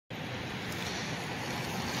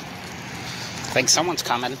think someone's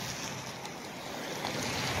coming.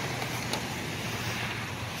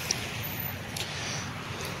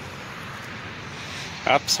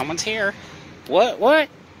 Oh, someone's here. What? What?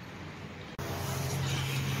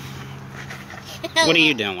 What are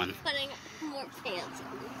you doing? Putting more pants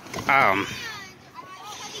on.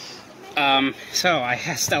 So I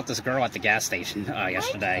asked out this girl at the gas station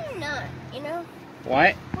yesterday. Why do you not, you know?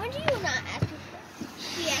 What? Why do you not ask people?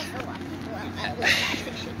 He asked a lot of people at the gas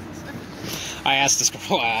stations and stuff. I asked this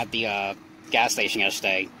girl at the gas station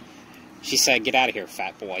yesterday. She said, "Get out of here,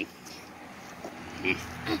 fat boy." You're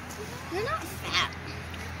not fat.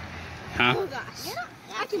 Huh? Oh gosh. You're not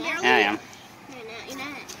fat. I am. You're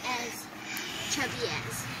not as chubby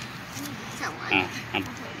as someone.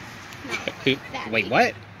 No. Wait,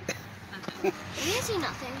 what? You see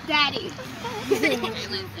nothing. Daddy.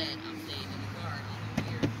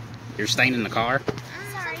 You're staying in the car?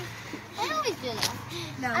 Sorry. I always do that.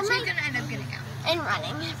 No, she's gonna end up getting out. And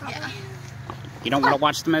running, probably. Yeah. You don't want to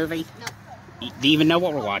watch the movie? No. Do you even know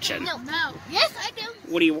what we're watching? No. Yes, I do.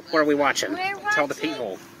 What are we watching? Tell the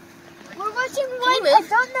people. We're watching one. I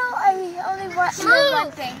don't know. I only watch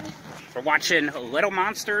one thing. We're watching Little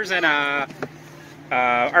Monsters and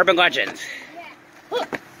Urban Legends.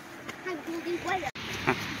 Yeah.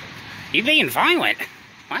 You being violent?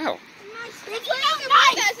 Wow.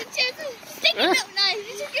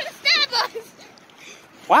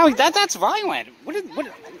 Wow, that's violent. What did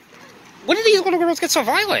these little girls get so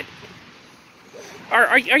violent?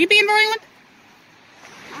 Are you being violent?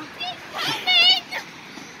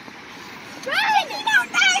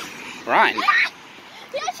 Run.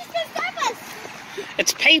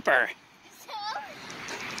 It's paper. So,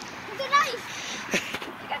 it's a knife.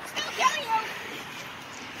 I got still killing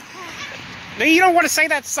you. You don't want to say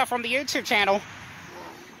that stuff on the YouTube channel.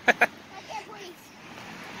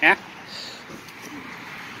 Yeah?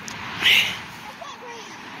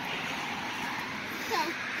 So,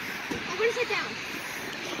 I'm going to sit down.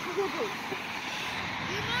 Remember,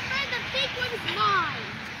 the pink one's mine.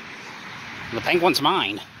 The pink one's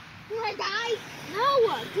mine. Right, guys?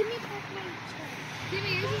 No, give me back my chair. Give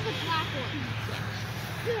me, this is the black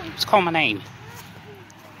one. Just call my name.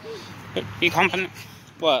 You coming?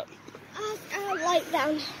 What? Light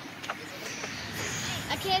down.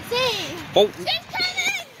 I can't see. Oh. She's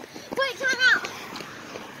coming! Wait, time out.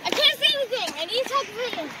 I can't see anything. I need to talk to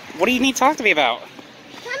you. What do you need to talk to me about?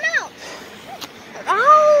 Time out.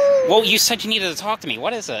 Oh. Well, you said you needed to talk to me.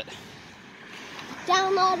 What is it?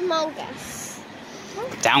 Download Among Us.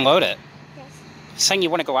 Download it. Yes. Saying you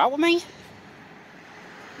want to go out with me?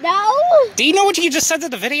 No. Do you know what you just said to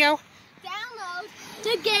the video? Download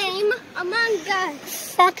the game Among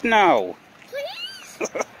Us. Fuck no. Please?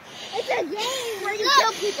 It's a game where you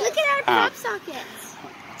kill people. Look at our pop sockets.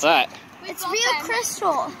 What's that? It's real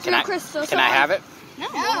crystal. Can I have it?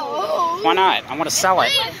 No. Why not? I want to sell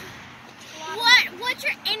it. What's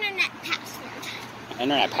your internet password?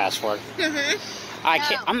 Internet password. I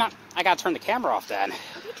can't. I'm not. I gotta turn the camera off then.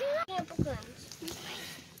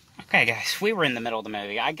 Okay, guys, we were in the middle of the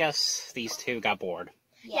movie. I guess these two got bored.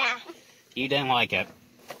 Yeah. You didn't like it.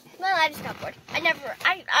 No, I just got bored.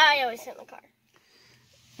 I always sit in the car.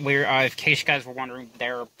 We're, in case you guys were wondering,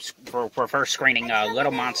 we're first screening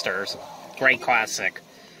Little Monsters, great classic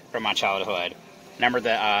from my childhood. Remember the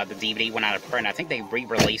DVD went out of print. I think they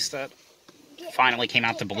re-released it. Finally came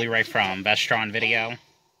out to Blu-ray from Vestron Video.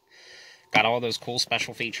 Got all those cool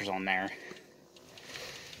special features on there.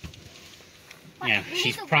 Yeah,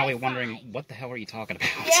 she's probably wondering, what the hell are you talking about?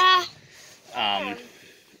 Yeah.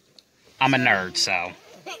 I'm a nerd, so.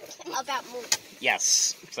 About movies.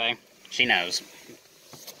 Yes, see? She knows.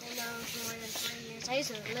 I know for more than 20 years. I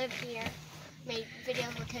used to live here. Made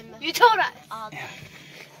videos with him. You told us. All day.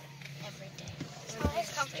 Yeah. Every day. Oh,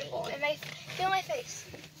 it's comfortable. Feel my face.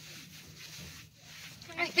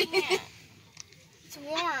 I can't. It's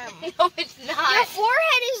warm. No, it's not. Your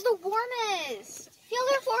forehead is the warmest. Feel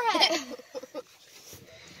your forehead.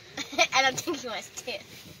 I don't think you want to.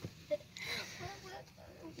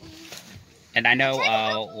 And I know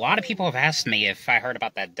a lot of people have asked me if I heard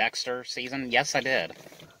about that Dexter season. Yes, I did.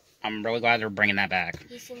 I'm really glad they're bringing that back.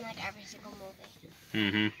 You've seen like every single movie.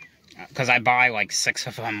 Mm-hmm. Because I buy like 6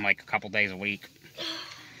 of them like a couple days a week.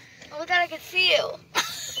 Oh my god, I can see you.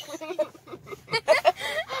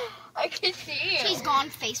 I can see you. She's gone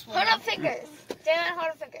face one. Hold up fingers. Dan,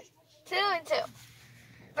 hold up fingers. 2 and 2.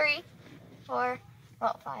 3, 4,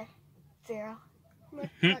 5, 0.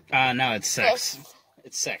 No, it's 6. Fist.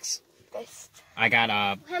 It's 6. Fist. I got,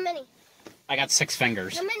 How many? I got 6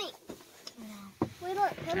 fingers. How many? No. Wait,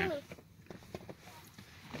 look. How many?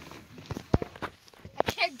 I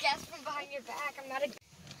can't guess from behind your back. I'm not a...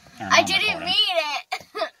 I didn't mean it.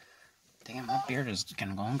 Damn, my beard is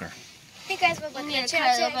getting longer. Hey guys, welcome to the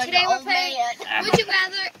channel. Today we're playing Would You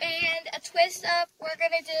Rather and a twist up. We're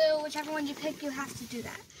gonna do whichever one you pick. You have to do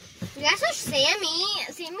that. You guys are Sammy.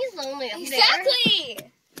 Sammy's lonely up Exactly.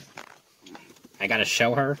 I gotta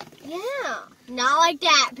show her. Yeah. Not like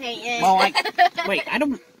that, Peyton. Well, wait, I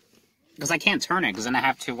don't, because I can't turn it, because then I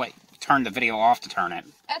have to turn the video off to turn it.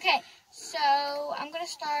 Okay, so I'm gonna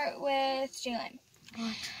start with Jaylin.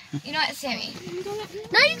 You know what, Sammy?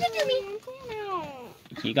 No, you can do me.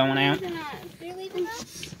 You going out? Are you leaving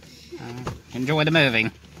us? Enjoy the movie.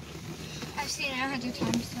 I've seen it 100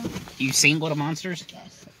 times, so. You seen Little Monsters?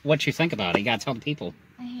 Yes. What you think about it? You gotta tell the people.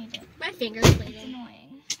 I hate it. My finger's It's bleeding.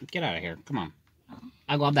 annoying. Get out of here. Come on.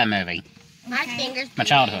 I love that movie. My finger's bleeding. My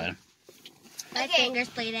childhood. My finger's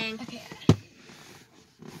bleeding. Okay.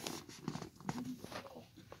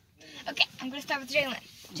 Okay, I'm gonna start with Jaylin.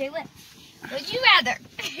 Jaylin, would you rather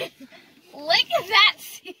lick that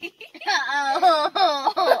seat or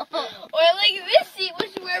lick this seat, which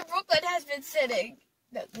is where Brooklyn has been sitting?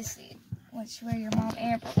 No, this seat, which is where your mom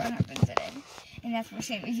and Brooklyn have been sitting, and that's where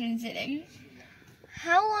Sammy's been sitting.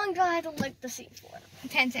 How long do I have to lick the seat for?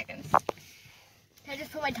 10 seconds. Can I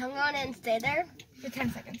just put my tongue on it and stay there? For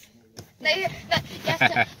 10 seconds. No, you have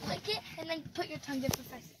to lick it and then put your tongue there for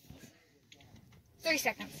 5 seconds. 3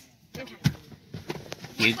 seconds. Okay.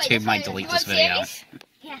 YouTube might delete this video.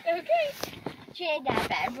 Yeah. Okay. She ain't that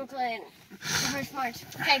bad, Brooklyn. Her smart.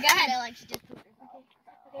 Okay, go ahead. I feel like she just pooped.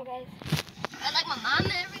 Okay, guys. I like my mom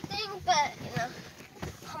and everything, but, you know.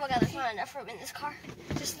 Oh my god, there's not enough room in this car.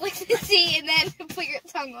 Just lick the seat and then put your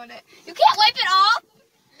tongue on it. You can't wipe it off.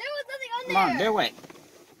 There was nothing Come on on, there. do it.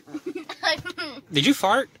 Did you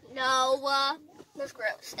fart? No, that's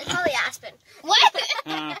gross. It's probably Aspen. What?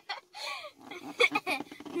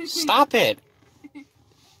 Stop it.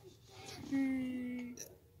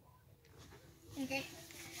 Okay.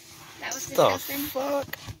 That was The disgusting. fuck?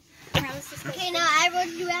 That was disgusting. Okay, now I would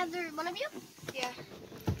you rather one of you? Yeah.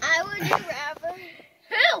 I would you rather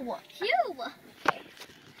who? You.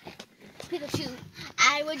 Pikachu.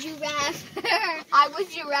 I would you rather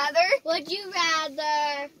Would you rather? would you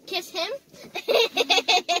rather kiss him?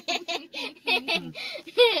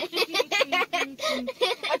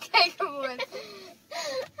 Okay, come on.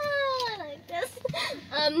 I like this.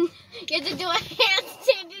 You have to do a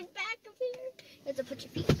handstand in back of here. You have to put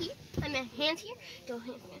your feet here. I mean hands here. Do a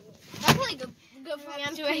handstand. That's really good for me.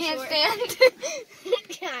 I'm Do a pretty short.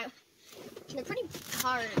 handstand. Yeah. They're pretty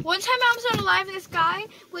hard. One time I was on live with this guy,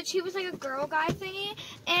 which he was like a girl guy thingy,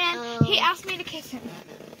 and he asked me to kiss him.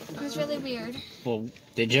 It was really weird. Well,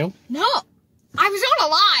 did you? No, I was on a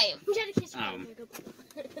live. I'm trying to kiss you.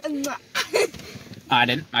 I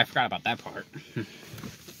didn't. I forgot about that part.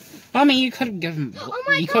 Well, I mean, you could have given. Oh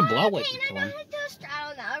my you god, could blow it Peyton, to him. I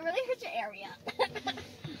don't know. It really hurts your area.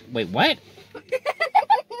 Wait, what?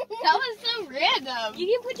 That was so random. You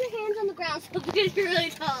can put your hands on the ground so because you're really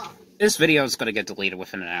tall. This video is gonna get deleted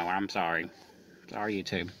within an hour. I'm sorry. Sorry,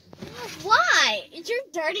 YouTube. Why? It's your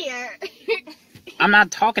dirtier. I'm not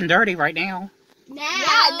talking dirty right now. Now.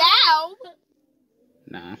 Yeah, now.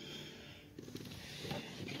 No.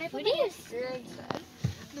 Can I put my hair inside? I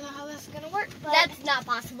don't know how that's gonna work, but That's not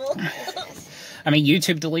possible. I mean,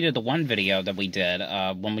 YouTube deleted the one video that we did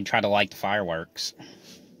when we tried to light the fireworks.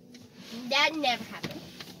 That never happened.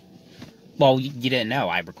 Well, you didn't know.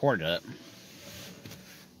 I recorded it.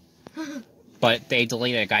 But they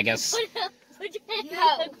deleted it, I guess. Put your hands No.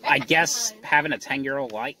 on the ground. I guess having a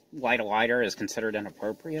 10-year-old light a lighter is considered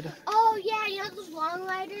inappropriate. Oh, yeah. You know those long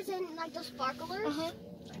lighters and like those sparklers? Uh-huh.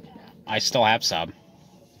 I still have some.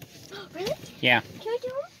 Really? Yeah. Can we do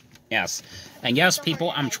them? Yes. And yes,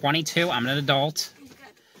 people, I'm 22. I'm an adult.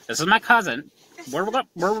 This is my cousin. We're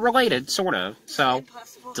related, sort of. So,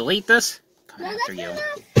 impossible. delete this. Come No, after that's you. not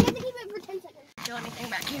enough. You have to keep it for 10 seconds. Do anything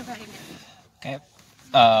back here about him. Okay.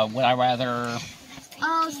 Would I rather...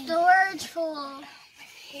 Oh, storage full. I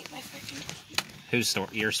hate my freaking. Whose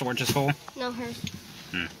storage? Your storage is full? No, hers.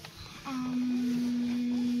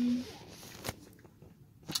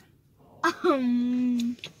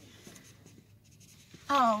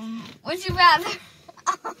 Would you rather?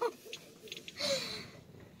 I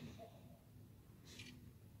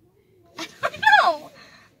don't know.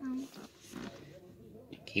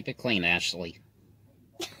 Keep it clean, Ashley.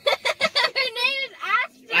 Her name is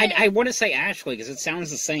Aspen. I want to say Ashley because it sounds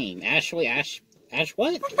the same. Ashley, Ash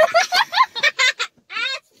what? Aspen.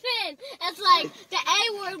 That's like the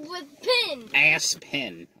A word with pin.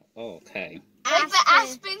 Aspen. Oh, okay. Like the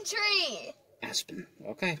aspen tree. Aspen.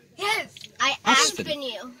 Okay. Yes. I Aspen. Aspen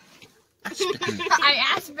you. Aspen. I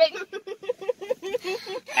aspen.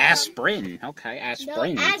 Aspirin. Okay,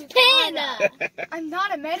 aspirin. No, Aspen. I'm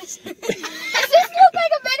not a medicine. Does this look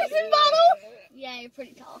like a medicine bottle? Yeah, you're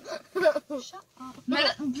pretty tall. Shut up.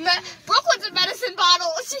 Brooklyn's a medicine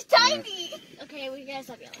bottle. She's tiny. Okay, we gotta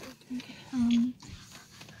stop yelling. Okay. I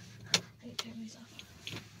need to turn these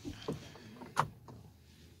off.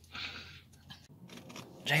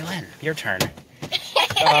 Jaylin, your turn.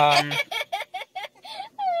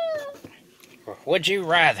 Would you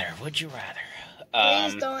rather?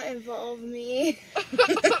 Please don't involve me.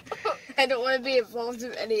 I don't want to be involved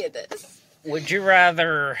in any of this. Would you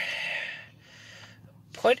rather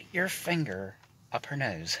put your finger up her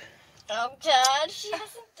nose? Oh God, she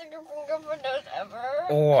hasn't taken her finger up her nose ever.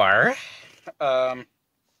 Or,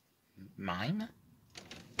 mine?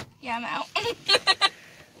 Yeah, I'm out.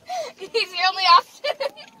 He's the only option.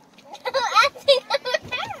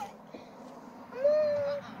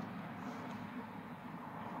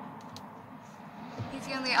 He's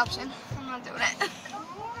the only option. I'm not doing it.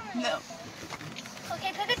 No.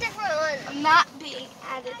 Okay, pick a different one. I'm not being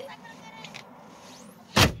added.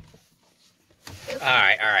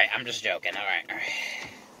 Alright, I'm just joking. Alright.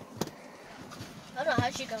 I don't know how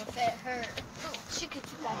she gonna fit her. She could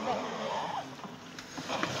do that there.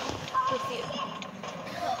 With you.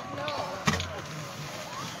 No.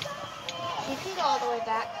 You can go all the way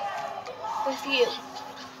back. With you.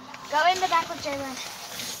 Go in the back with Jaylin.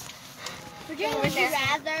 We're doing Would You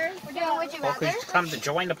Rather. We're doing Would You Rather. Welcome, come to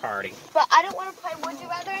join the party. But I don't want to play Would You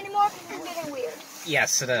Rather anymore because it's getting weird.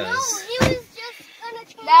 Yes, it is. No, he was just gonna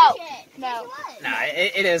change No. it. No. No,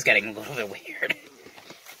 it is getting a little bit weird.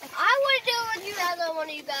 I would do Would You Rather on one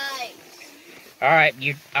of you guys. Alright,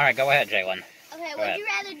 go ahead, Jaylin. Okay, Go would ahead. you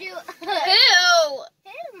rather do Who?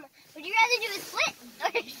 him? Would you rather do a split or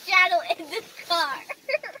a shadow in this car?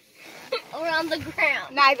 Or on the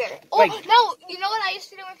ground? Neither. Oh, Wait. no. You know what I used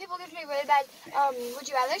to do when people give me really bad Would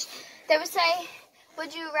You Rathers? They would say,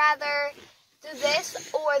 would you rather do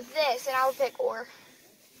this or this? And I would pick or.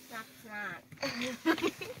 That's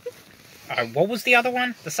not. Alright, what was the other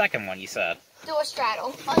one? The second one you said. Do a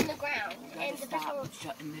straddle. On the ground. And the first one. Stop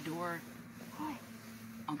shutting the door. Why?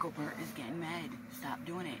 Uncle Bert is getting mad. Stop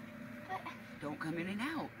doing it. What? Don't come in and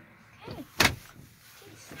out. Okay.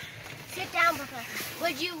 Sit down, Brooklyn.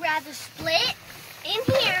 Would you rather split in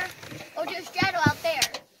here or do a straddle out there?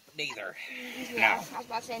 Neither. Yeah, No. I was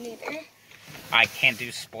about to say neither. I can't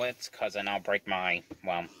do splits because then I'll break my,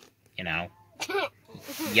 well, you know,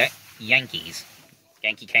 Yankees.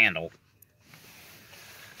 Yankee Candle.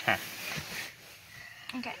 Huh.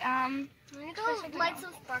 Okay, I'm gonna go light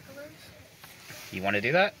some sparklers. You want to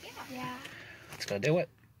do that? Yeah. Let's go do it.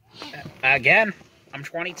 Again, I'm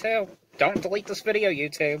 22. Don't delete this video,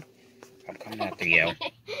 YouTube. I'm coming after you.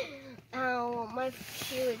 Oh, my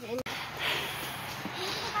shoe is in.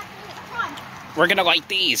 We're gonna light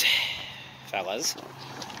these, fellas.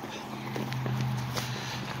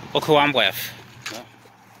 Look who I'm with.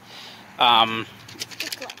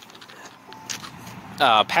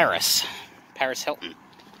 Paris Hilton.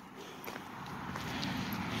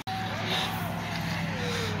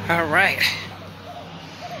 All right.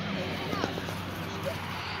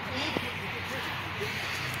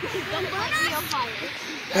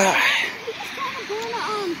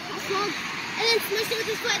 And then smush it with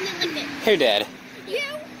his foot and then lick it. Who did? You?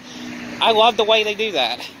 I love the way they do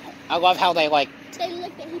that. I love how they like. They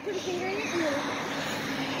licked it. He put his finger in it and then licked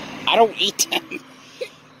it. I don't eat them.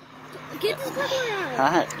 Get this sparkler out.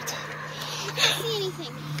 All right. You can't see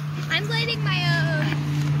anything. I'm lighting my own.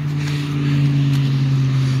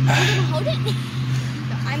 Are you gonna hold it?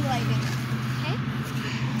 No, I'm lighting. Okay?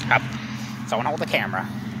 Up. Someone hold the camera.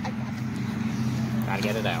 Gotta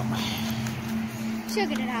get it out. She'll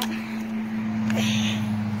get it out.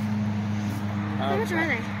 How much are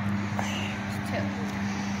they?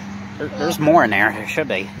 Two. There's more in there. There should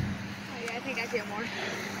be. Oh yeah, I think I feel more.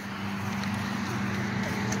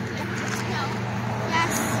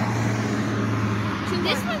 Yes.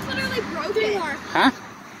 This one's literally broken. 3 more. Huh?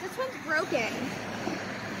 This one's broken.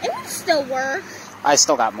 It would still work. I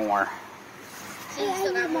still got more. So you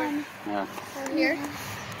still got more. Yeah. Here.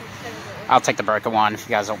 I'll take the broken one if you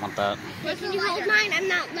guys don't want that. Wait, can you hold mine? I'm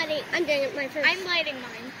not letting. I'm doing it mine first. I'm lighting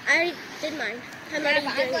mine. I already did mine. I'm already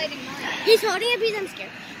doing I'm it. lighting mine. He's holding it because I'm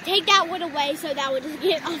scared. Take that wood away so that would just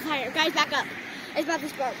get on fire. Guys, back up. It's about to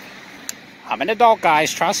spark. I'm an adult,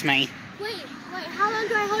 guys. Trust me. Wait. How long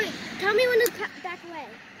do I hold it? Tell me when to back away.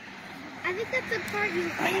 I think that's the part you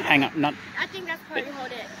hold it. Hang on. No, I think that's the part you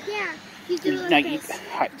hold it. Yeah. He's doing it no, like you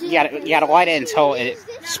this. gotta light it until it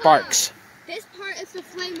sparks. This part is the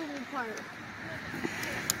flammable part.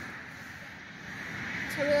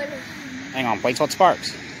 Tell me when to... Hang on. Wait till it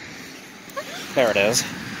sparks. There it is.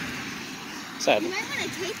 So, You might want to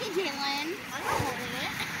take it, Jaylin. I'm not holding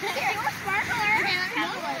it. Here, your sparkler.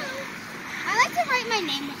 I like to write my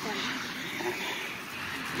name with them.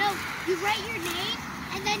 No, you write your name,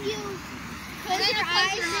 and then you close your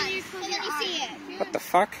eyes, and then you see it. what the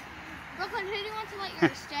fuck? Brooklyn, who do you want to let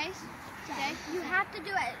yours stay? Stay? You have to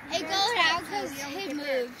do it. It goes out because it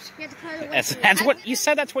moves. You have to close it. That's what you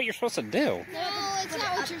said. That's what you're supposed to do. No, it's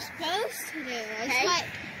not what you're supposed to do. It's what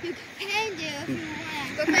you can do if you want.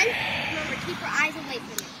 Brooklyn, remember, keep your eyes away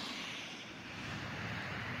from it.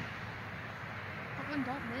 Brooklyn,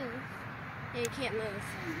 don't move. Yeah, you can't move.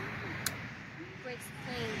 Breaks the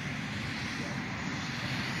plane.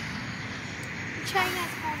 Trying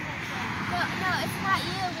as hard as I can. No, it's not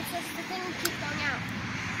you. It's just the thing keeps going out.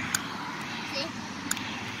 See?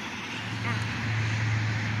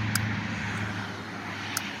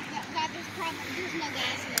 God, there's probably there's no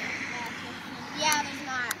gas in there. Yeah, there's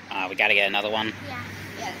not. We gotta get another one. Yeah.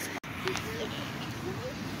 Yes.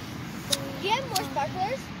 Do you have more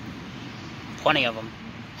sparklers? Plenty of them.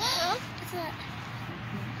 Huh?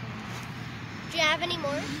 Do you have any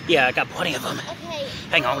more? Yeah, I got plenty of them. Okay.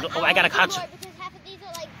 Hang on. Oh, I gotta cut some. Because half of these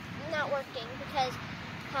are like not working because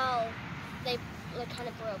how they look kind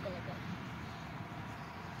of broken a bit.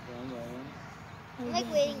 I'm like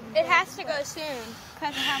waiting. It has to go soon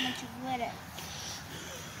because of how much you've lit it.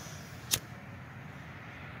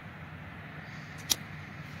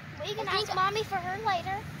 Well, you can ask Mommy for her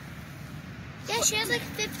lighter. Yeah, she has like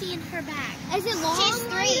 50 in her bag. Is it long? She's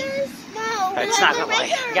 3. No. It's not gonna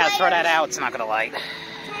light. You gotta throw that out. It's not gonna light.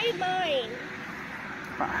 Try mine.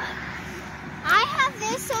 I have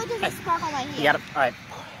this, so it doesn't sparkle right here. You gotta. All right.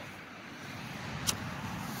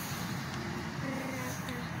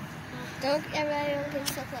 Everybody don't get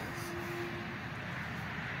so close.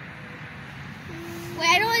 Wait,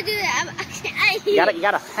 I don't want to do that. You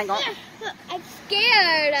gotta hang on. I'm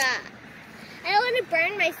scared. I don't want to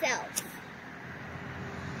burn myself.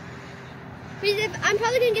 Because I'm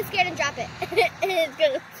probably going to get scared and drop it. And it's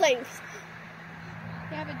going to flames.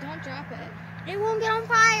 Yeah, but don't drop it. It won't get on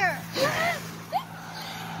fire. I'm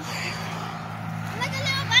like a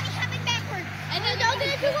little bunny hopping backwards. And then don't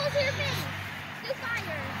get it too close to your face. Do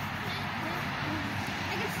fire.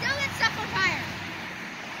 I can still get stuff on fire.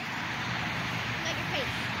 Like your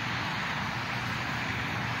face.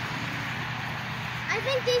 I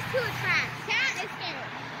think these two are trash. Cat is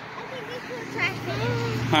scared. I think these two are trash.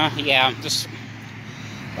 Yeah, just.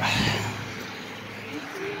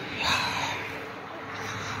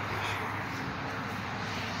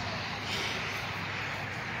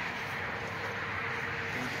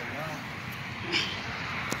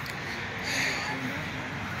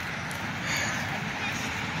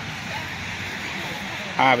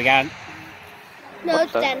 All right, we got it. No,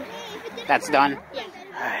 it's done. That's done. Yeah.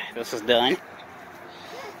 All right, this is done.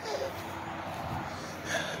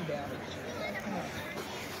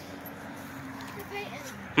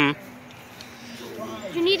 Hmm.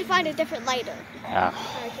 You need to find a different lighter. Yeah.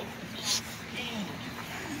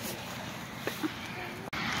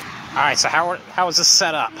 All right. So how is this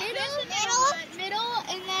set up? Middle,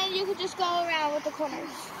 and then you can just go around with the corners.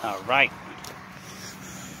 All right.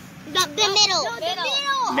 The middle. No, the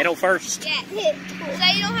middle. Middle first. Yeah. So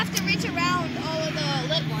you don't have to reach around all of the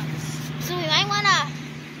lit ones. So we might wanna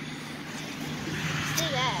do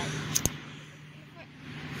that.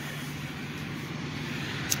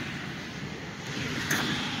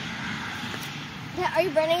 Yeah, are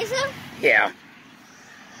you burning yourself? Yeah.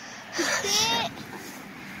 Sit.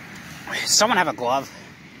 Someone have a glove?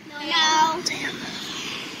 No. Damn.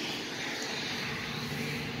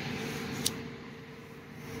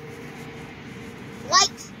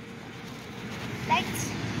 Light.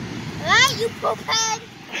 Light, you poophead.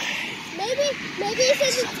 Maybe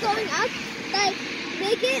since it's going up, like,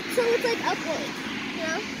 make it so it's like upwards, you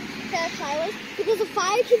know? Instead of sideways. Because the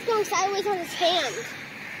fire keeps going sideways on his hand.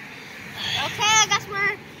 Okay, I guess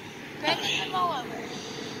we're making them all over.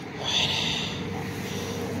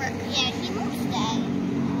 Yeah, he won't stay.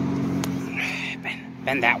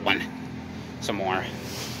 Bend that one some more.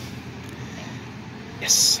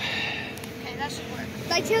 Yes. Okay, that should work.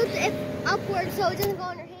 Like tilt it upward so it doesn't go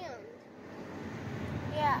on your hand.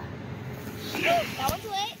 Yeah. That one's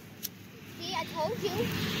lit. See, I told you.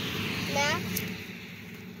 Math.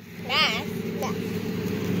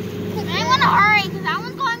 I want to hurry because that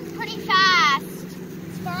one's going pretty fast.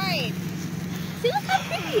 It's fine. See, look how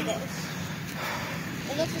pretty it is.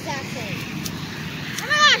 It looks the exact same. Oh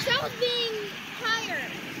my gosh, that was being higher.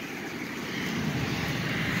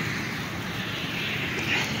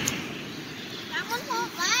 That one's not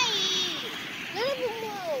light. Little bit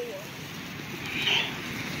more.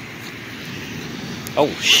 Oh,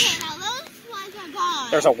 Okay, now those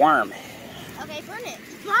There's a worm. Okay, burn it.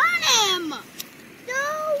 Burn him! No!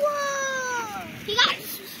 He got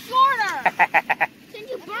shorter! Can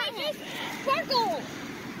you burn him? Sparkle!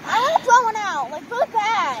 I want to blow one out, like really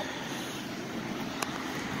bad.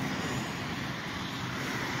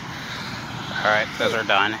 Alright, those are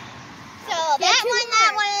done. So that one, and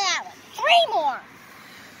that one. 3 more.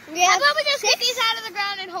 Yeah. How about we just get these out of the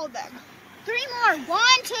ground and hold them? 3 more. 1,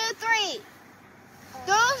 2, 3.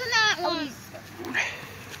 Those and that one.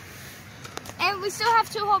 And we still have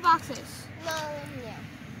 2 whole boxes. No, yeah.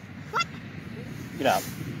 What? Get up.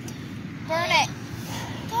 Burn it.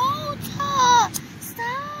 Don't stop.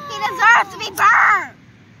 He deserves to be burned.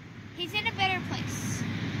 He's in a better place.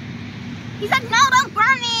 He said, no, don't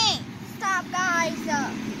burn me. Stop, guys.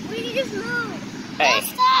 We need to just move. Hey. No,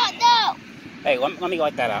 stop. No. Hey, let me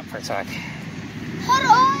light that up for a sec. Hold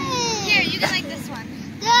on. Here, you can like this one.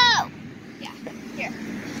 No. Yeah, here.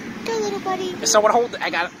 Go, little buddy. Someone hold it. I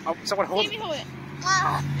got it. Oh, someone hold Let me it. hold it.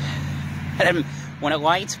 And then when it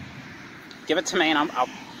lights, give it to me and I'll...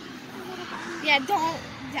 Yeah, don't.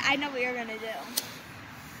 I know what you're going to do.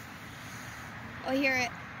 Oh, hear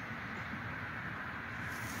it.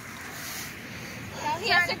 Now he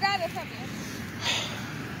has to grab it from you.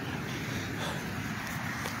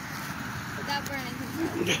 Without burning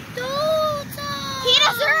him. Don't. He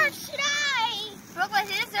deserves to die. Brooklyn,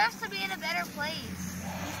 he deserves to be in a better place. He's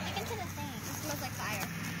sticking to the thing. It smells like fire.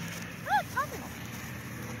 Oh, it's popping.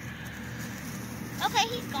 Okay,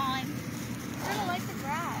 he's gone. You're going to like the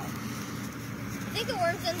grass. I think the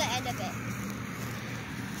worm's in the end of it.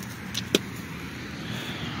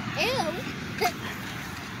 Ew.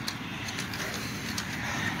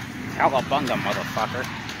 Cowabunga, motherfucker.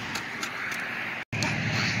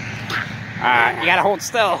 You gotta hold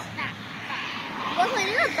still. Brooklyn,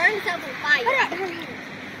 you're gonna burn yourself on fire.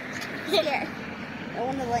 Here. I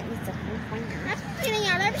want to light myself on fire. That's getting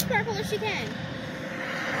out every sparkle as she can.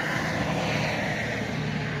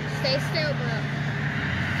 Stay still, bro.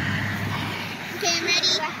 Okay, I'm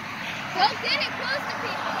ready. Don't get it close to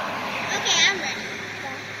people. Okay, I'm ready.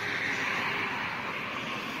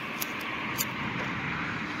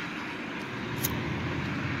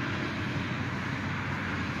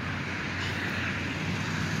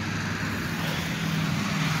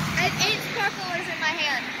 I have 8 sparklers in my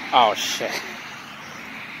hand. Oh, shit.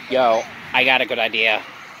 Yo, I got a good idea.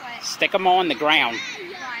 What? Stick them all on the ground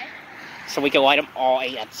Why? so we can light them all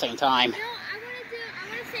 8 at the same time. No, I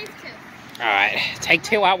want to save 2. Alright, take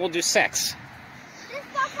 2 out, we'll do 6. This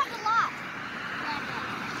box has a lot.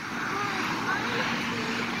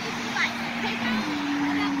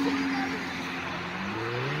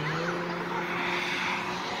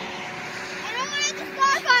 I don't want it to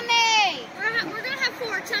spark on me. We're gonna have 4.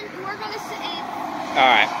 We're gonna sit in.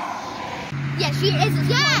 Alright. Yeah, she is a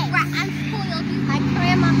spoiled brat. I'm spoiled. My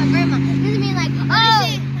grandma. Doesn't mean like, oh,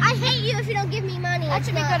 I hate you if you don't give me money. That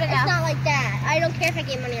should be good enough. It's not like that. I don't care if I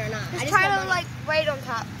get money or not. I Just just try want to money. like right on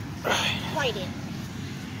top. Fight it.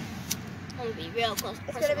 I'm gonna be real close.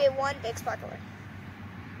 It's gonna be 1 big sparkler.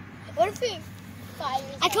 What if it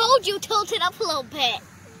fires? I told you, tilt it up a little bit.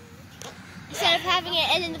 Instead of having it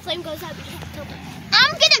and then the flame goes out, you just have to tilt it.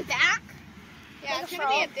 I'm getting back. Yeah, it's gonna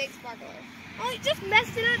be a big sparkler. Oh, you just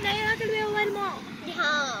messed it up. Now you're not gonna be able to light them all.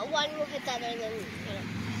 Yeah, one will hit the other, and then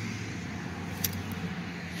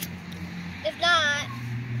If not,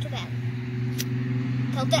 too bad.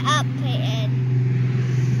 Tilt it up, Peyton.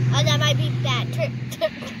 Oh, that might be bad.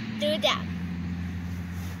 Do it down.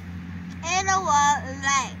 And a what?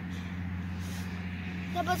 Like.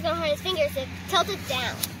 Nobody's gonna hurt his fingers if tilt it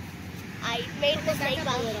down. I made a mistake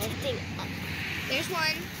by tilting it up. There's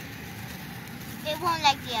 1. It won't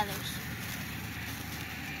like the others.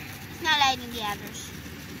 It's not lighting the others.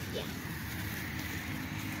 Yeah.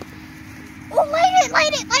 Oh, light it!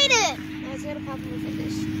 Oh, it's gonna pop in my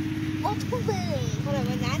fingers. Oh, totally. Hold on,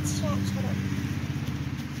 when that's shut up.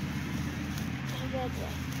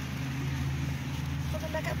 Hold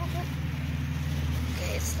on, back up, hold on.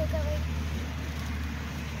 Okay, it's still going.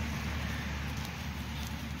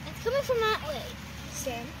 It's coming from that way.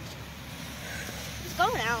 Sam. It's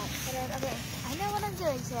going out. Hold on, okay. I know what I'm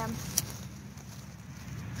doing, Sam.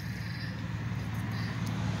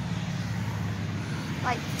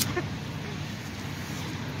 Like,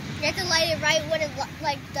 You have to light it right when it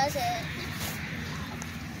like does it.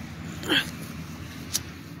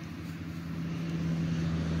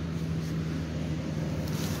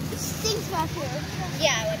 It stinks back here.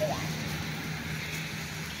 Yeah, I would do that.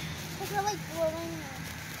 Because we're like blowing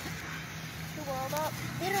the world up.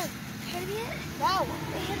 They don't hit me yet? No,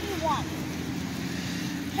 they hit me once.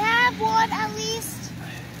 Have one at least.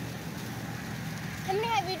 How many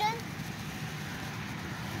have you done?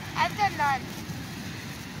 I've done none.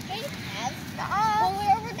 Yeah, you have. Well,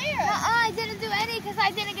 we're over there. I didn't do any because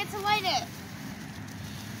I didn't get to light it.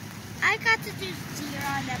 I got to do 0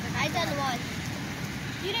 on that, but I done 1.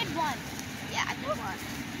 You did 1. Yeah, I did 1.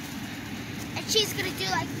 And she's gonna do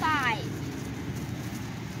like 5.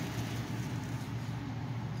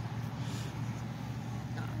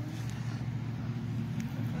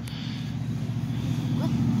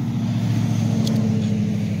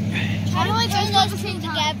 How do I turn those two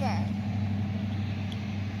together?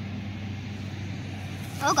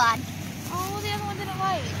 Oh God. Oh, the other one didn't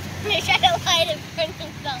light. I tried to light it for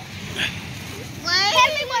himself.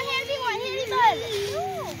 Hand me one.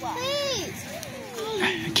 No.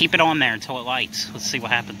 Please. Keep it on there until it lights. Let's see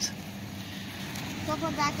what happens. Don't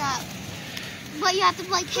put it back up. But you have to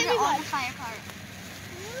like put it on the fire cart.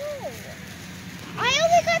 No. I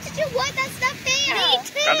only got to do 1. That's not fair. Me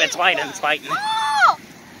too. Oh, it's lighting. It's lighting. Oh,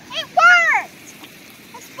 it worked.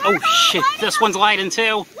 Oh shit! This one's lighting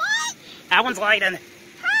too. What? That one's lighting.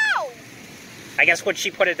 How? I guess when she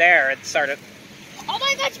put it there, it started. Oh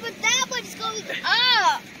my gosh, but that one's going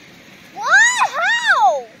up. What?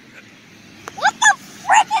 How? What the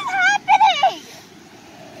frick is happening?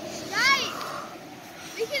 Right.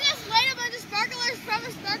 We can just light them on the sparklers from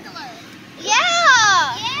a sparkler.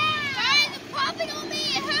 Yeah. Guys, it's popping on me.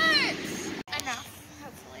 It hurts. Enough,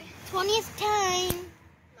 hopefully. 20th time.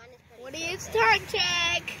 20th turn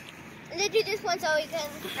check. Let's do this one so we can.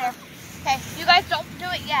 There. Okay, you guys don't do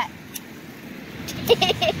it yet.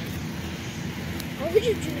 Why would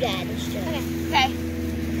you do that instead? Okay.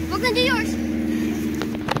 We're gonna do yours.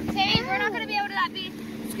 Sammy, we're not gonna be able to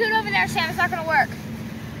scoot over there, Sam. It's not gonna work.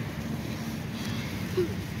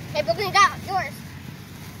 Okay, Brooklyn got yours.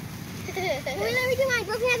 Let me do mine.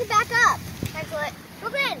 Brooklyn has to back up. Mine's lit.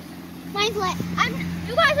 Brooklyn, mine's lit.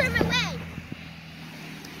 You guys are in my way.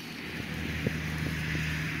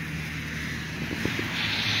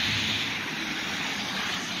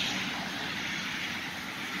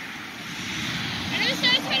 And then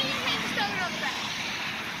start turning your head and throw it on the ground.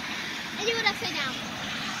 And do it upside down.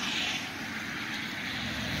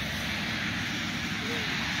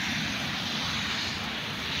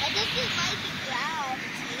 It doesn't like the ground.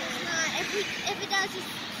 It's not. If it does, just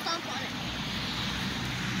stomp on it.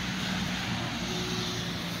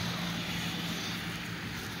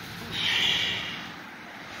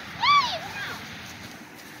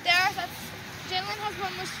 That's Jaylin has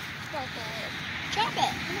one more sparkle. Drop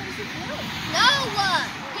it. No!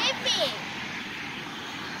 Give me!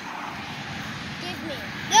 Give me.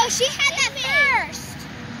 No, she had that first!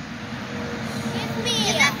 Give me!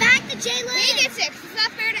 Give that back to Jaylin! We get 6. It's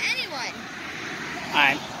not fair to anyone.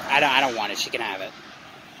 I don't want it. She can have it.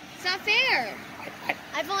 It's not fair.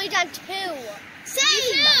 I've only done 2. Same!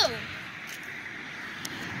 Me too.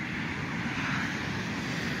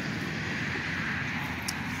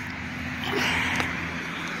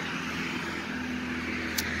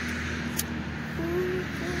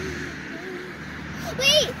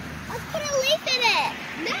 Wait! Let's put a leaf in it!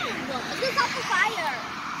 No! Let's go off the fire!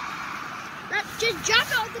 Let's just drop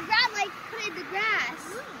it off the ground like put it in the grass.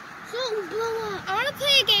 So it will blow up. I want to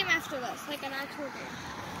play a game after this, like an actual game.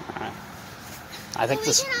 Alright.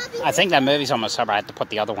 I think that movie's almost over. I have to put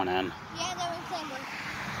the other one in. Yeah, there was one more.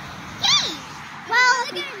 Yay! Well,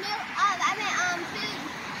 look at food.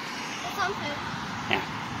 It's on food. Yeah.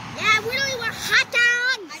 Yeah, we really want hot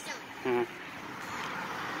dogs! I don't. Hmm.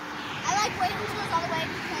 I like waiting until it's all the way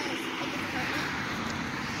because it doesn't hurt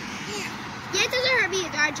me. Yeah, it doesn't hurt me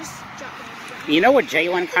either. I just drop it. You know what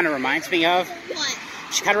Jaylin kind of reminds me of? What?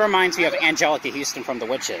 She kind of reminds me of Angelica Houston from The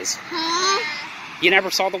Witches. Huh? You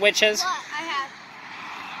never saw The Witches? What? I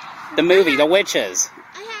have. The movie, The Witches.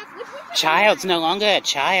 I have. Which one? Child's no longer a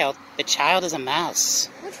child. The child is a mouse.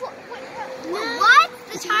 Which one? What?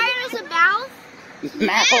 The child is a mouse?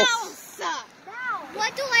 Mouse.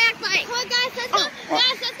 What do I act like? Come on, guys, let's go.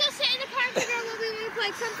 Guys, let's go sit in the car and figure out what we want to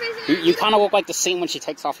play. Some crazy. You kind of look like the scene when she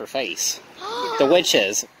takes off her face. The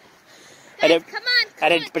Witches. And it- Come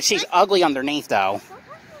on. but she's ugly underneath, though.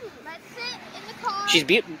 Let's sit in the car. She's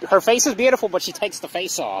her face is beautiful, but she takes the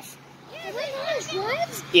face off.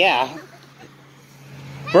 What? Yeah.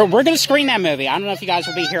 We're gonna screen that movie. I don't know if you guys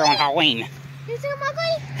will be here on Halloween. You think I'm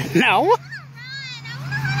ugly? No.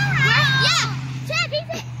 Yeah. Chad, he's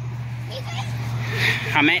it.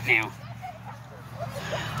 I'm it now.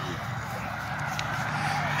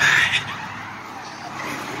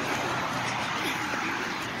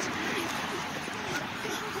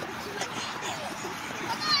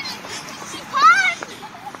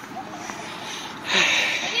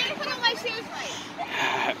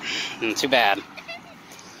 Too bad.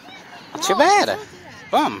 Too bad.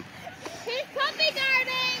 Bum. Here's puppy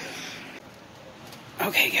garden.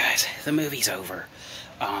 Okay, guys, the movie's over.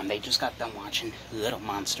 They just got done watching Little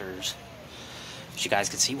Monsters. As you guys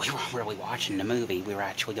can see, we weren't really watching the movie. We were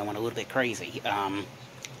actually going a little bit crazy.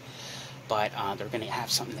 But they're going to have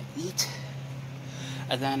something to eat.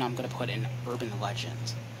 And then I'm going to put in Urban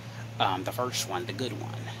Legends. The first one, the good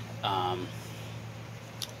one. I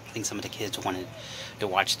think some of the kids wanted to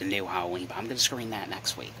watch the new Halloween, but I'm going to screen that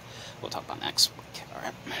next week. We'll talk about next week.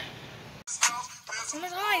 Alright. Oh my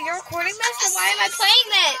god, you're recording this? Then why am I playing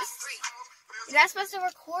this? You're not supposed to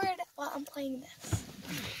record while I'm playing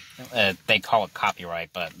this. They call it copyright,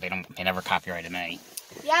 but they never copyrighted me.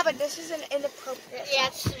 Yeah, but this is an inappropriate. Yeah,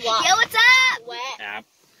 it's what? Yo, what's up? Wet.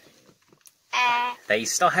 Yeah. They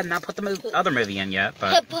still had not put the other movie in yet,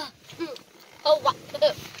 but... Oh, what?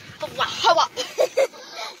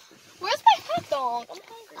 Where's my hot dog?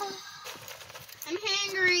 I'm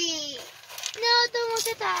hungry. No, don't look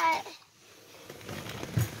at that.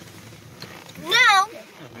 No.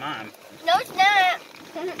 Mom. No, it's not.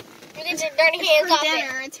 You get your dirty hands off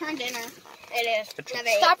it. It's her dinner. It is. Never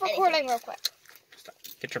Stop ate recording real quick.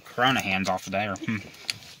 Get your Corona hands off of there.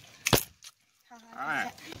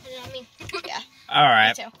 Alright. anything. Yeah.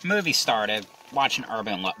 Alright. Me Movie started. Watching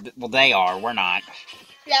Well, they are. We're not.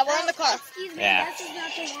 Yeah, we're in the car. Excuse me, Yeah. this is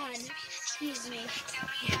not the one. Excuse me.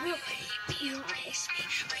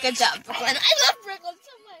 Good job, Brooklyn. I love Brooklyn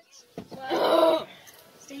so much.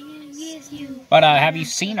 Staying with you. But have you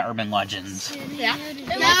seen Urban Legends? Yeah.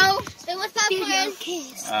 No. It was popcorn.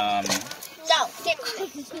 No. Get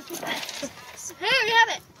Here, you have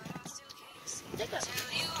it. Take it.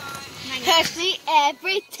 Text me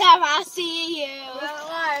every time I see you.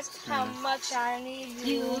 Realize how much I need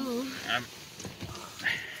you.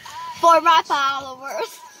 For my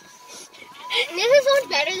followers. This is so much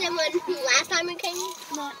better than when last time we came.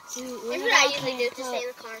 Not to. Here's what I usually do to stay in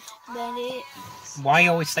the car. Why you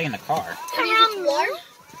always stay in the car? Because it's warm.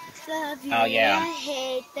 Oh, yeah. I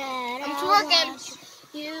hate that. I'm twerking.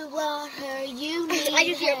 You want her, you need I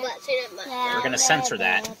just hear butt, say that butt. We're gonna censor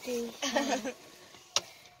that.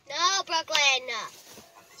 No, Brooklyn.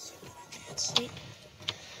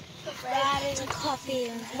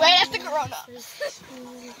 Coffee. Right after Corona.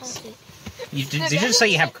 Did you just say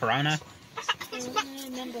you have Corona? Give me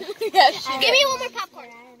one more popcorn.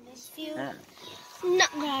 No.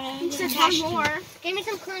 One more. Give me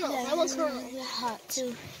some kernels. I want kernels.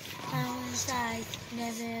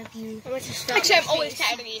 Actually, I'm always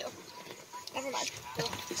tired of you. Never mind.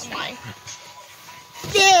 It's fine.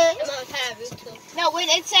 I'm not tired of you too. No, when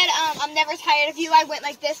it said I'm never tired of you, I went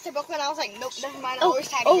like this to Brooklyn. I was like, nope, never mind. I'm always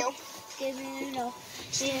tired of you. Good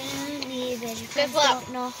luck.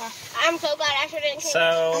 I'm so glad Asher didn't change.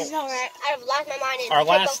 So, I've lost my mind in our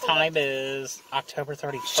last time is October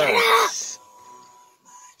 31st.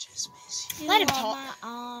 Let him talk.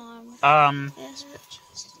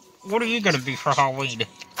 What are you gonna be for Halloween?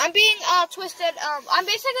 I'm being twisted. I'm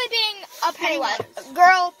basically being a Pennywise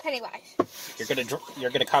girl. Pennywise.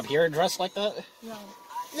 You're gonna come here and dress like that? No.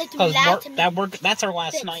 Because that's our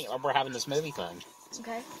last night. We're having this movie thing.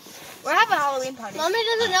 Okay. We're having a Halloween party. Mommy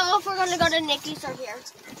doesn't know if we're going to go to Nikki's or here.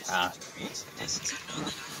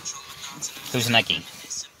 Who's Nikki?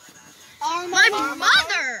 My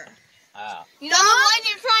mother. You know the one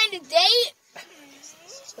you're trying to date?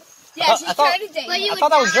 Yeah, she's trying to date. I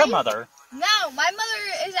thought that was your mother. No, my mother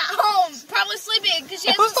is at home, probably sleeping because she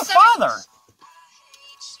has Who's the father?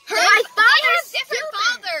 My father's different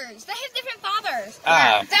fathers. They have different fathers.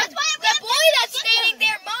 That's why the boy that's dating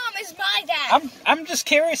their mom is my dad. I'm just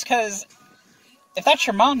curious because if that's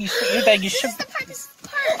your mom, you should. Oh,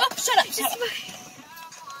 shut up!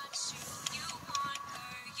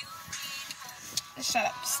 Shut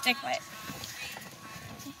up! Stick with it.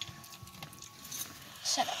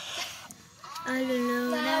 Shut up. I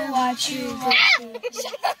don't know. I watch you.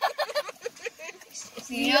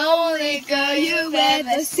 The only girl you've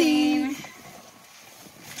ever seen.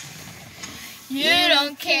 You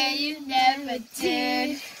don't care, you never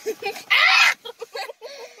did.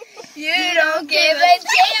 You don't give a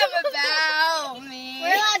damn about me.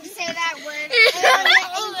 We're allowed to say that word. And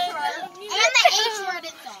the H word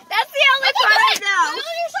is on. That's the only part I know.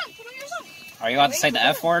 Put on your song. Are you allowed to say the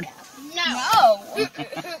F word? No.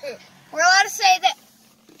 We're allowed to say that.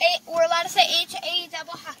 We're allowed to say H-A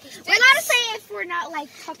double hockey sticks. We're allowed to say it if we're not like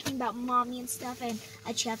talking about mommy and stuff and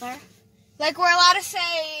each other. Like we're allowed to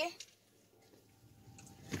say.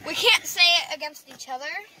 We can't say it against each other.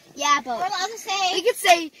 Yeah, but We're allowed to say. we could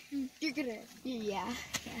say you're gonna. Yeah.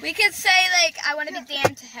 We could say like I want to be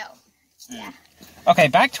damned to hell. Yeah. Okay,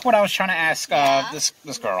 back to what I was trying to ask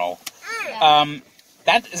this girl.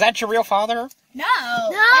 Is that your real father? No.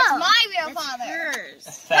 That's my real father.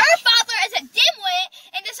 Hers. Her father is a dimwit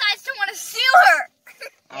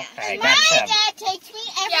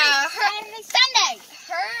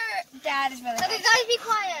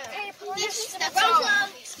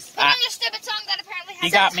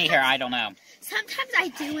You got me here. I don't know. Sometimes I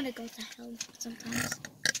do when it goes to hell. Sometimes.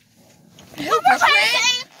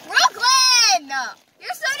 Brooklyn! Brooklyn!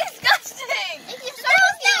 You're so disgusting! You're so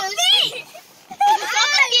confused. You're so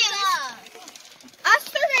confused. Us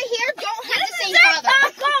three right here don't have the same father.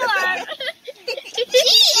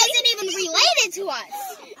 She isn't even related to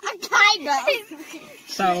us. Kind of.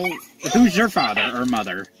 So, who's your father or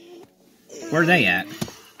mother? Where are they at?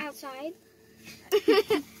 Outside.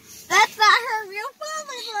 That's not her real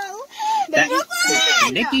father, bro. That,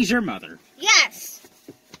 Nikki's your mother. Yes.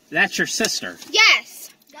 That's your sister. Yes.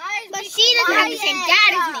 But she doesn't have the same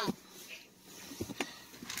dad as me.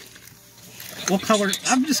 What color?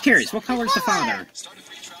 I'm just curious. What color is the father?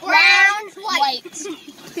 Brown, white.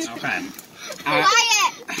 Okay.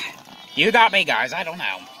 Quiet. You got me, guys. I don't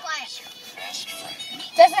know. Quiet.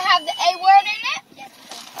 Does it have the A word in it?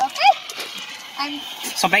 Okay.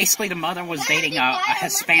 So basically, the mother was dating a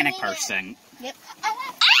Hispanic person. Yep.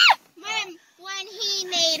 When he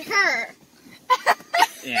made her.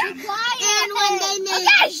 Yeah. And when they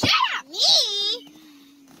made me,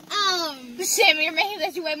 Sammy, you're making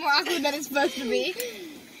this way more awkward than it's supposed to be.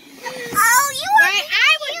 oh, you were, when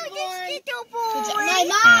I was born, my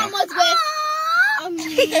mom was with,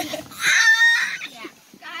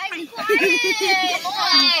 Guys, quiet! Come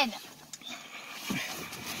on!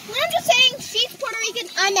 I'm just saying, she's Puerto Rican,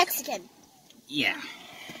 I'm Mexican. Yeah.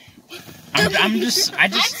 I'm just.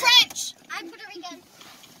 I'm French! I'm Puerto Rican.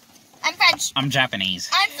 I'm French. I'm Japanese.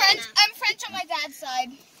 I'm French. I'm French on my dad's side.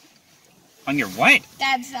 On your what?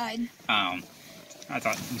 Dad's side. I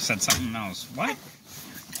thought you said something else. What?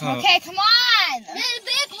 Okay, come on! Be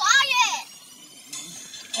quiet.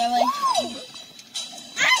 Really?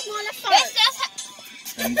 I want to This does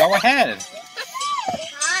Then go ahead.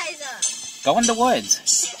 Go in the woods.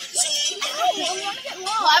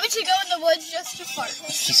 Why would you go in the woods just to fart?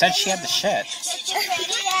 She said she had the shit.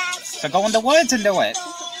 So go in the woods and do it.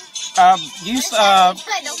 Use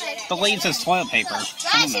the leaves as toilet paper. I Guys,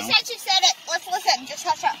 don't know. she said it. Let's listen. Just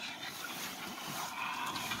hush up.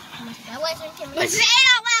 But say it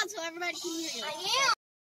out loud so everybody can hear you. I am.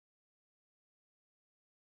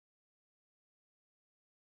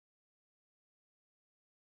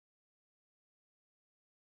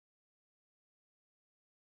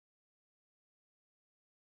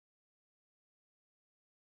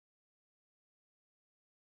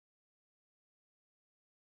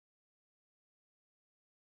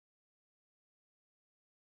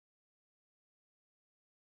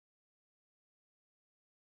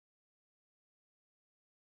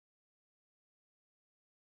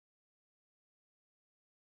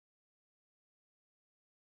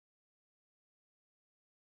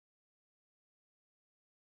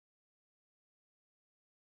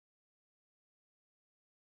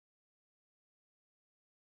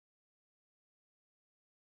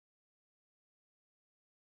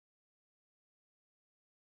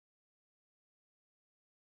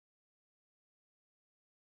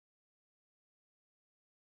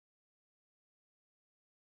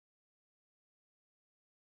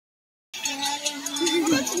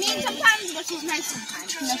 It's mean sometimes, but she's nice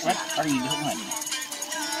sometimes. What are you doing?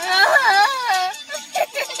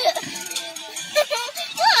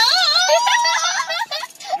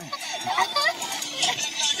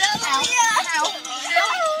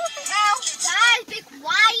 Guys, be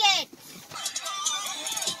quiet.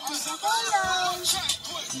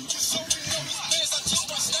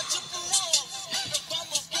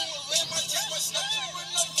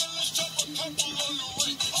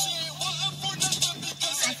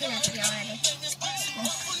 I feel that to be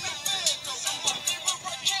already.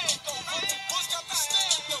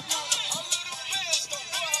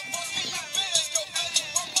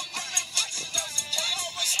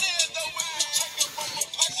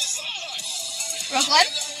 Brooklyn?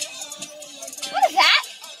 What is that?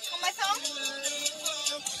 On my phone?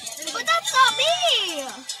 But that's not me.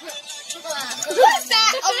 What is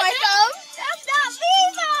that on my phone? That's not me,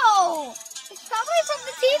 though. It's probably from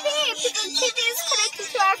the TV. Because the TV is connected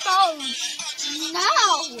to our phones.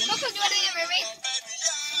 No. Brooklyn, you want to be a mermaid?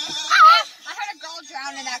 I heard a girl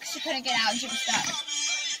drown in that because she couldn't get out and she was stuck.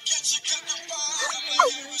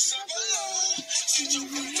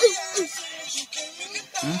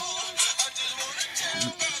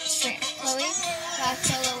 Wait, Chloe? Last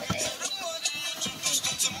solo with it.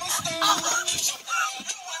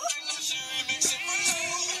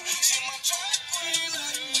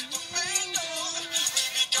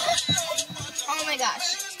 Oh my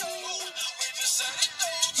gosh.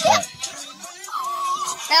 What?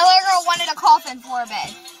 That little girl wanted a coffin for her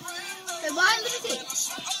bed. Then why look at it?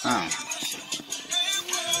 Oh.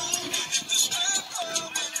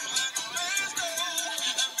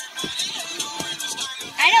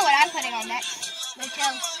 know what I'm putting on next. Let's go.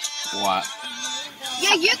 What?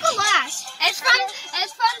 Yeah, you go last. It's from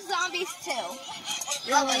Zombies 2.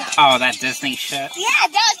 Oh, that Disney shit? Yeah,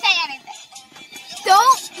 don't say anything.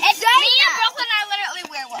 Don't. It's me and Brooklyn are literally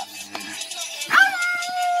werewolves.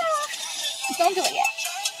 Don't do it yet.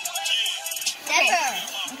 Never.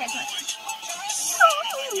 Okay, come on.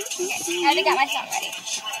 Okay, I already got my song ready.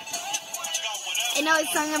 I know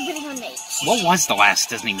it's song I'm putting on Nate. What was the last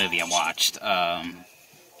Disney movie I watched?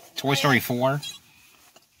 Toy Story 4?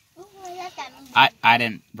 Oh, I love that movie. I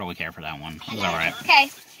didn't really care for that one. It was alright. Okay.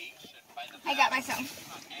 I got my song.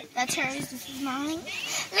 That's hers. This is mine.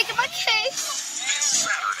 Look at my case.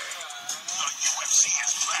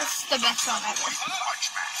 This is the best song ever.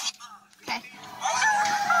 Okay.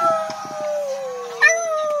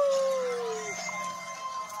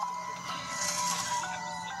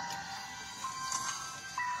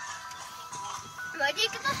 Where do you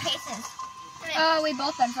get those cases? Oh, we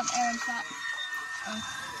both went from Aaron's shop.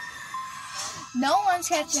 No one's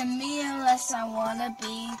catching me unless I wanna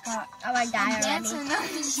be caught. Oh, I died Dancing already. on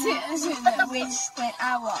the stairs in the wind when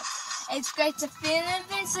I walk. It's great to feel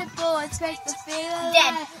invincible. It's great to feel alive.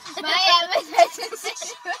 Dead. My appetite is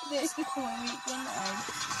this when we can earn.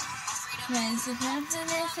 Friends of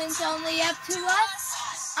happiness, it's only up to us.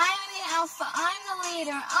 I'm the alpha. I'm the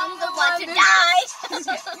leader. I'm the one to die.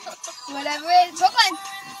 Whatever it is, Brooklyn.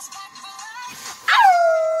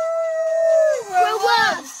 We're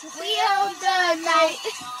wolves. We own the night.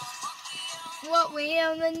 What we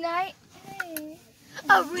own the night?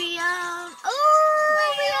 Oh, we own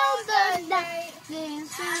the night.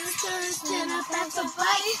 Dance on the church till I pass a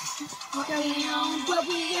bite. What we own.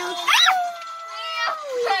 We own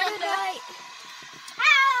the night.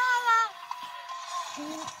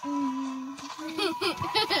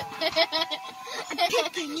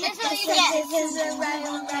 This is the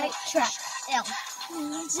right track.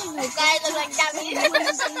 Guys look like that.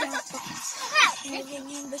 Living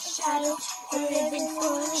in the shadow, living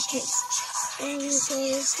for a kiss. This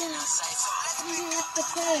is The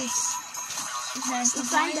place. to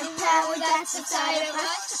find the power that's inside of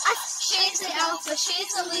us. She's the alpha,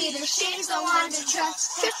 she's the leader, she's the one to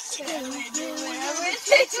trust. Whatever Whatever it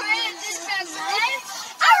takes, we're in this man's life.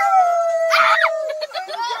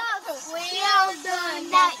 we own the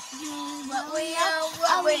night. What we own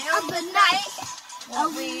the night. What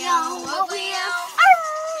we own. We own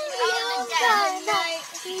the night.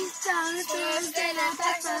 He's on the Thursday night,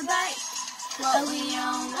 that's a bite. What we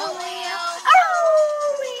own. We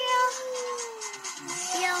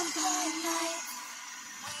own the night.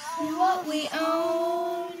 What we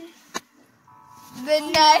own. The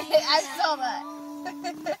night. I saw that.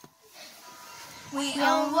 We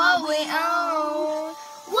own what we own.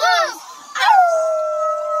 Whoa!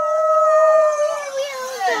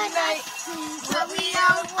 The night. What we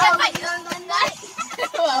own. What we own the night.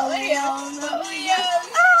 What we own. What we own.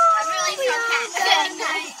 I'm really The sarcastic.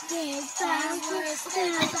 night. Dance time,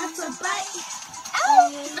 that's a bite. We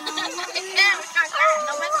own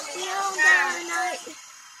the night.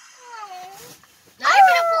 I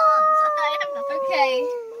have nothing. Okay.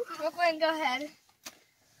 Brooklyn, go ahead.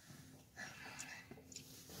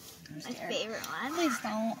 My favorite one. Please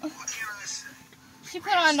don't. She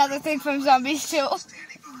put on another thing from Zombies 2.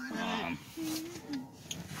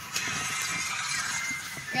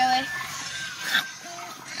 Really?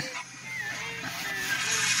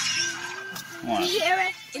 What? Hear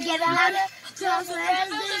it, get louder. Drums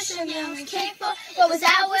revolution, and we came for what was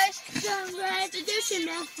ours. Drums revolution,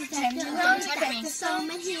 and protect the home, protect the soul,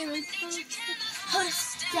 and hear it. Hold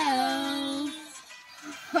us down.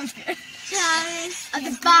 I'm scared. Time at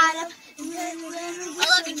the bottom. I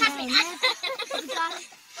love you, touch me.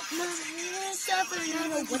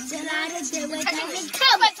 What's it out of do with Touch me.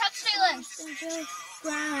 Come on, touch Jaylin.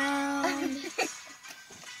 ground?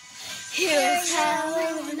 Here's how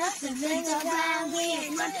when nothing things around we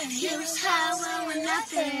ain't running. Here's how when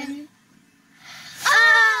nothing.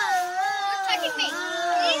 Touching me.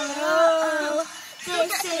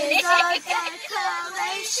 This is our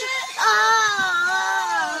declaration.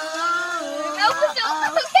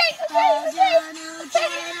 Okay. A new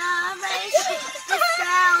generation. The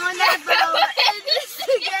sound that brought this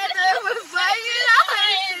together. We're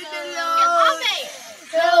fighting alone.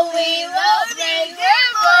 So we will bring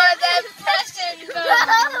more than passion.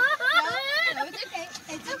 No, it's okay.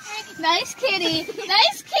 It's okay. Nice kitty.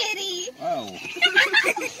 Nice kitty. Whoa.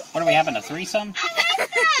 What are we having, a threesome?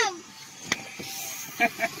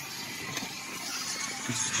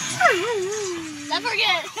 Don't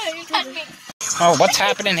forget, you touched me. Oh, what's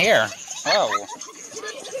happening here? Oh.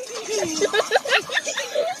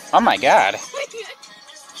 Oh my god.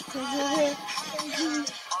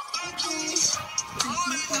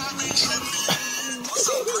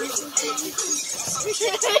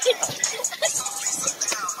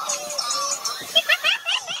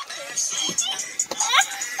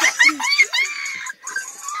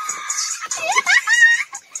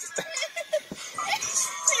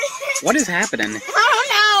 What is happening? I don't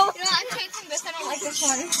know. You know, I'm changing this. I don't like this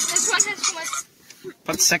one. This one has too much.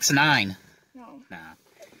 Put 6'9". No. Nah.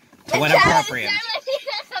 What appropriate?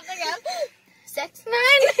 6'9".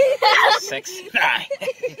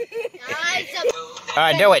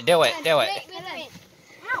 Alright, do it. Wait.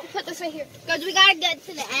 Put this right here. Because we gotta get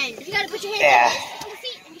to the end. You gotta put your hand Yeah. on the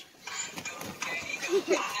seat.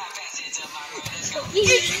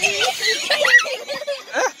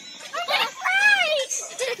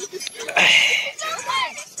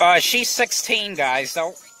 She's 16, guys.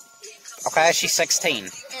 So, okay, she's 16.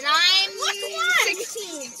 And I'm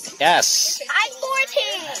 16. Yes. I'm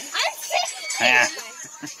 14. I'm 16. Yeah.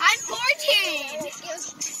 I'm 14.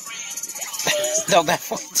 No, that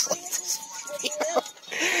one's like this.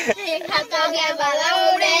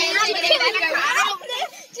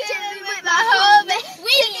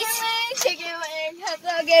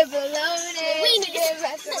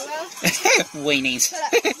 Weenies.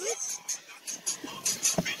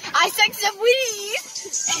 I suck some weenies.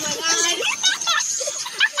 Oh my god.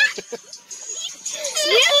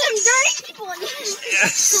 We have some dirty people in here.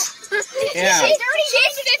 Yes. Yeah. She's dirty.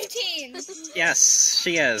 She's 15. Yes,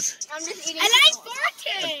 she is. I'm just eating. And I'm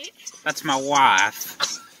 14. That's my wife.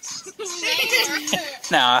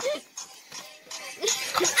 No.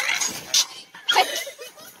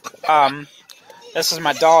 This is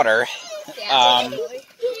my daughter.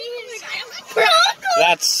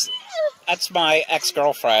 That's my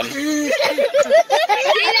ex-girlfriend. That's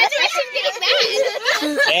why she's getting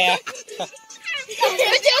mad. Yeah.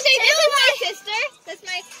 This is my sister. That's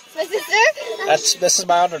my sister. This is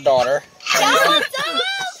my other daughter. I'm dying.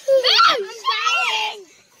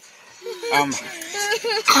 Let me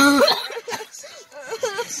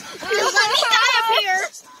die up here.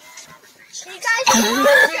 You guys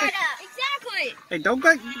shut up. Exactly. Hey, don't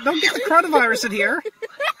get the coronavirus in here.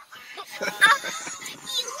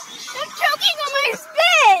 I'm choking on my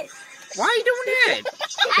spit. Why are you doing that?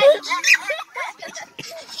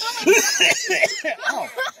 Oh,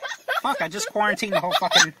 fuck! I just quarantined the whole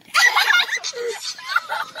fucking.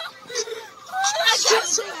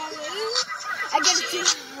 I get too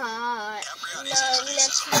hot. No,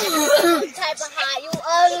 let's type of hot. You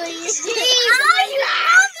ugly. You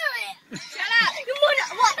ugly. Shut up. You wanna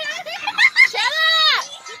what? Shut up.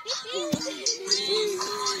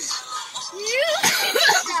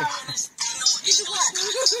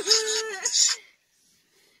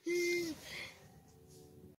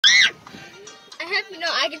 I hope you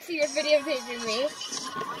know I can see your videotaping me.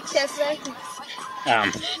 Just like.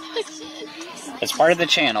 It's part of the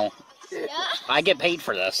channel. Yeah. I get paid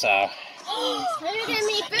for this, so. Give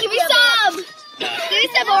me some. Give me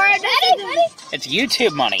some more. Ready? It's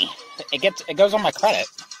YouTube money. It goes on my credit.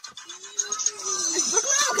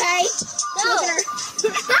 Okay. Look at her.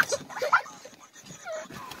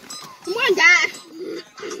 Come on, Dad.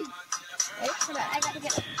 Wait, hold on. I gotta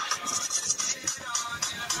get it.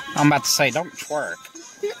 I'm about to say, don't twerk.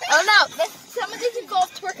 Oh no, some of these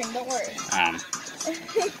involve twerking. Don't worry.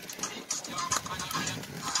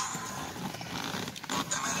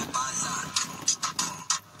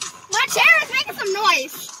 My chair is making some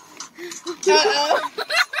noise. Uh-oh.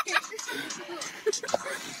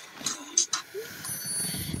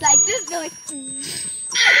 Like this noise.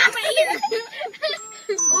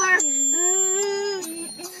 Or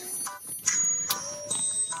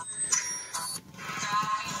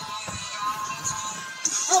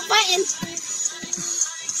oh, button.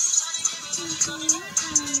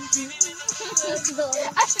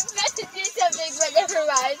 I was meant to do something, but never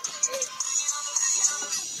mind.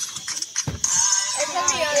 It's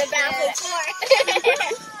something on the bathroom floor.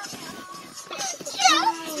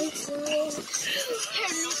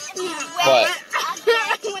 What?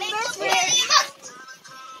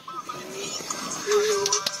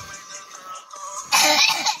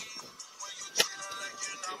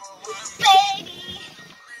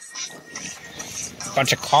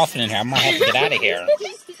 Bunch of coughing in here. I'm gonna have to get out of here.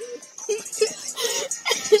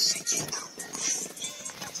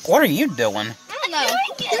 What are you doing? I don't know.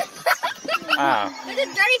 Oh. There's a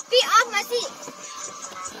dirty feet off my seat.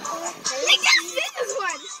 They got this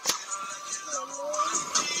one.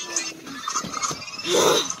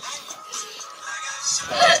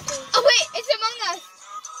 Oh wait, it's Among Us.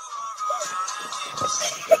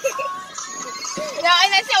 No,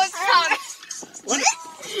 that's how it's called. What?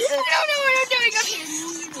 I don't know what I'm doing up here.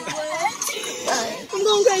 What? I'm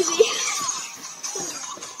going crazy.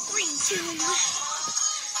 3, 2, 1.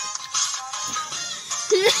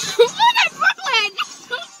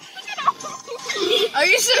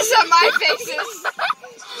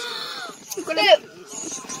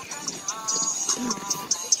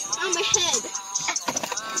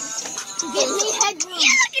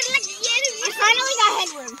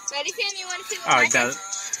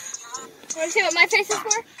 faces for?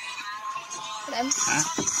 For them. Huh?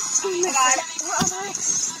 Oh my god.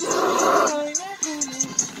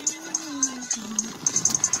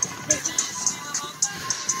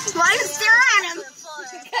 Why did you stare at him?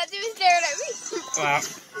 Because he was staring at me. Well,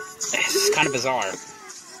 it's kind of bizarre.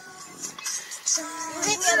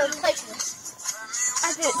 Maybe I don't like this. I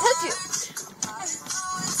didn't touch you.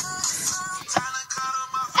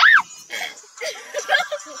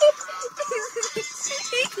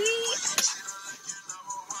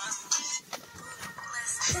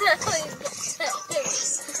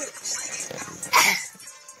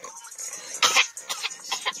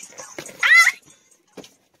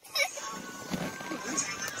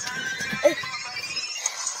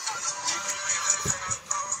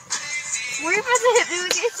 Were you about to hit me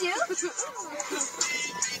with your shoe?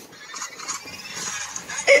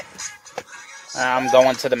 I'm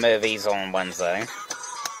going to the movies on Wednesday.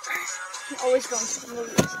 Always going to the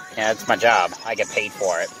movies. Yeah, it's my job. I get paid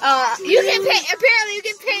for it. You get paid. Apparently, you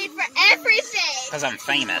get paid for everything. Because I'm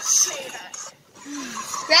famous.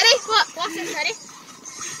 Ready? Look, watch this. Ready?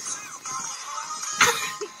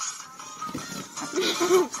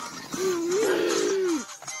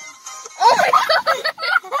 Oh my god!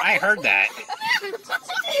 I heard that.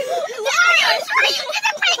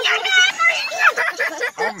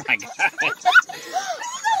 Oh my god.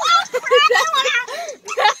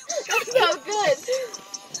 That's so good.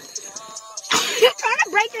 You're trying to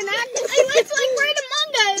break your neck. It's like right among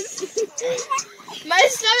us. My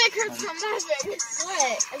stomach hurts from laughing.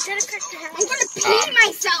 What? I'm gonna crack the house. I'm gonna pee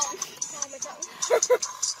myself.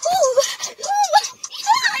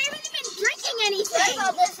 I haven't even drinking anything. I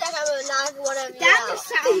thought this time I would knock one of you That out. just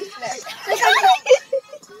sounds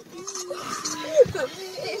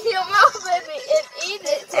Your mom made me eat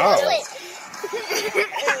it. Oh.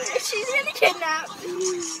 She's gonna kidnap.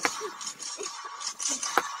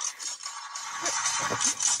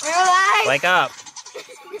 Relax. Wake up.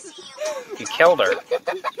 You killed her.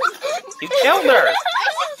 You killed her. I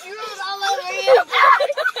just drooled all over you.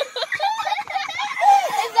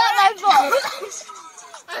 It's not my fault.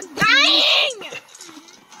 I'm dying.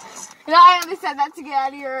 No, I only said that to get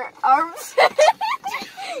out of your arms. I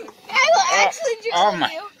will actually drool oh my.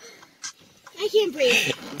 you. I can't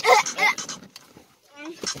breathe.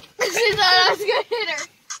 She thought I was gonna hit her.